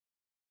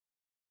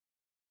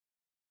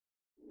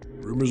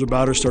Rumors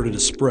about her started to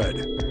spread.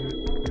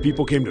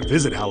 People came to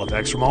visit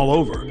Halifax from all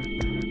over.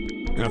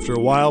 After a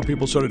while,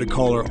 people started to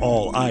call her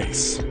All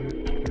Ice.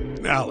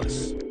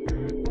 Alice.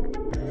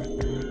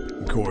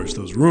 Of course,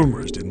 those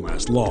rumors didn't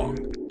last long.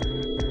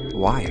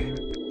 Why?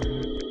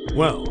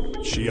 Well,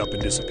 she up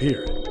and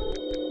disappeared.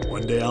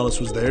 One day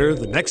Alice was there,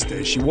 the next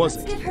day she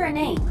wasn't. Let's give her a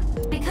name.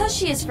 Because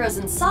she is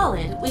frozen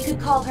solid, we could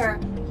call her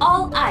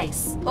All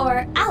Ice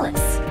or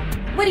Alice.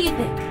 What do you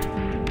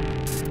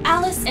think?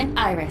 Alice and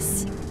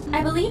Iris.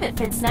 I believe it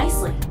fits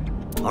nicely.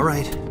 All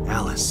right,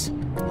 Alice.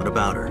 What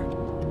about her?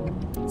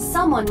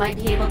 Someone might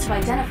be able to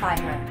identify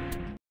her.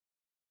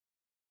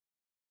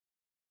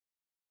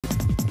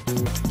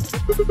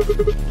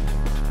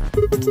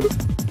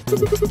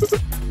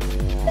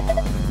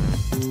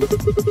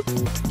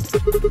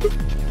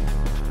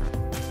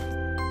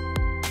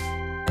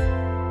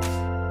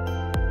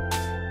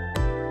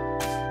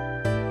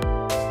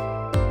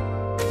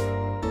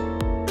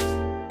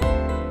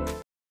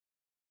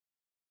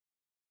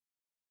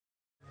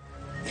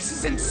 This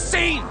is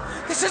insane!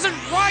 This isn't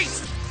right!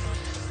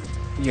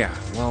 Yeah,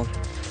 well,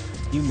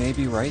 you may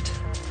be right,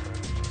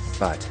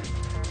 but...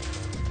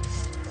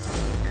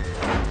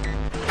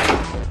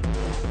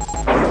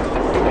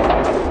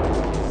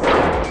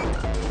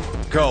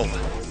 Go!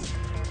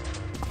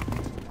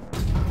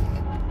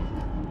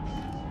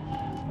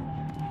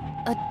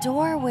 A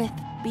door with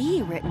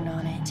B written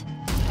on it.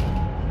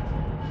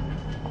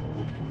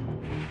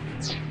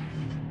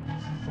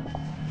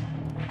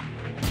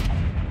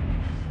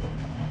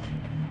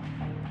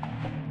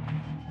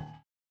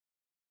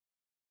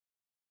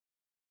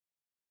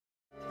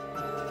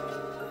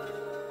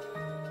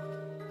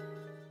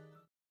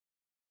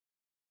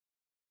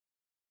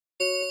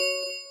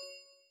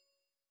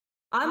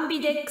アン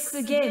ビデック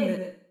スゲー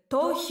ム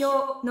投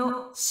票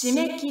の締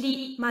め切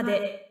りま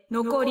で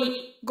残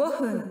り5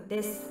分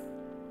です。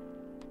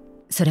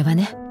それは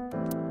ね。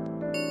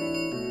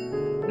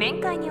面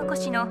会にお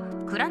越しの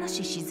倉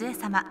梨静江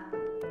様。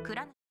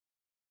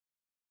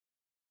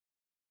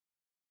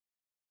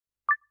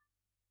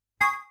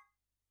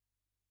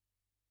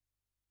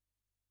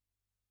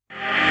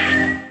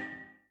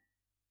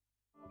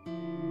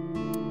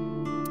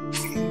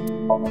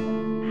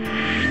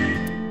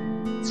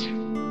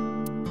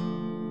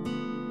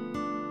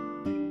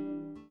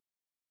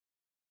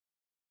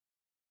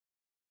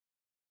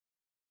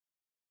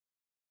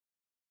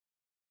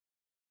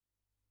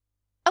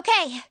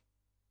Okay.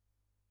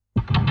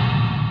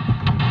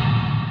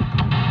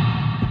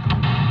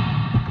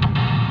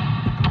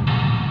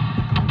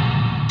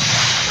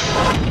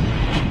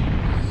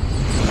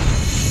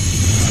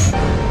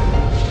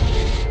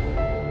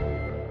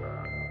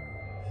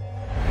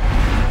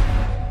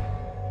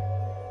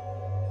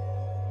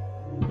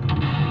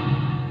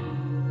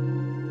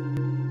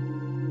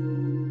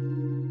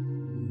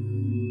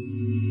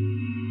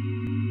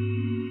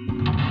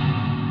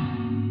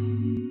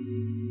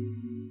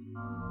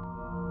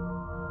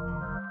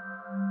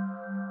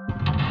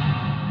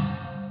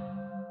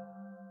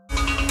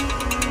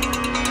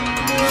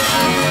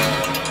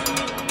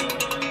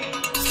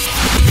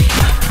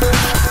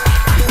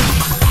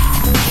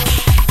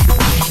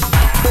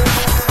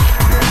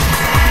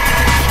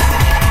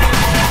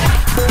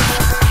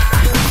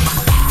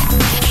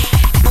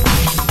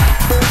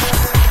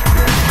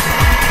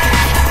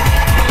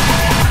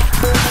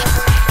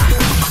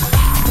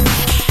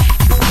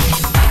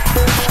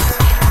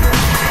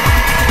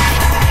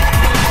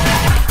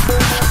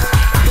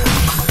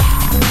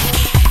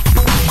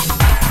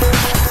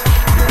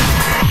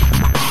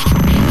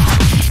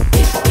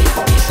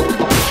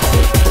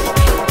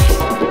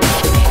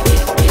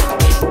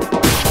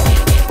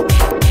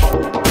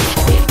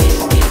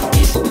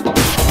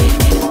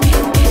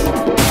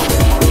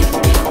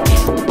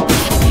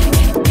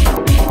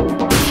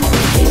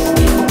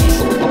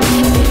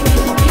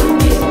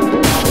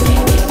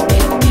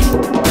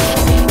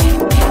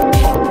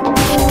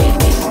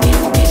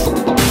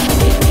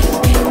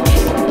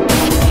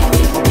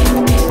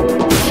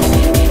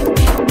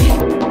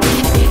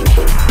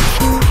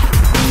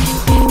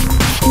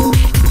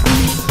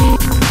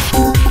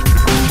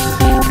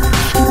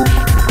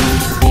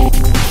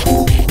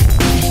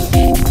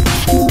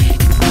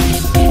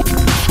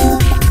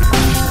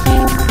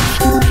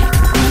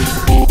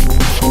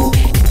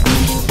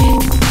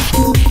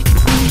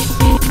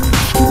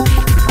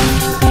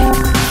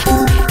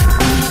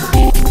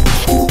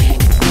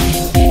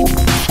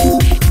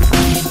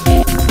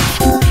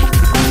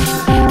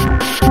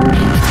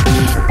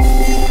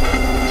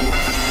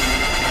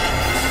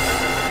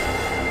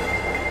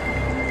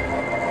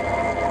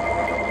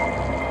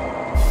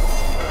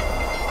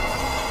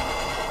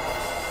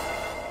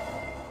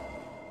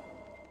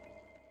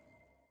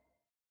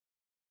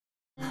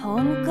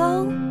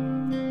 Home-go?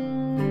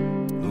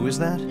 Who is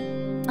that?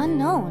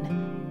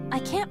 Unknown. I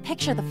can't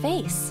picture the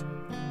face.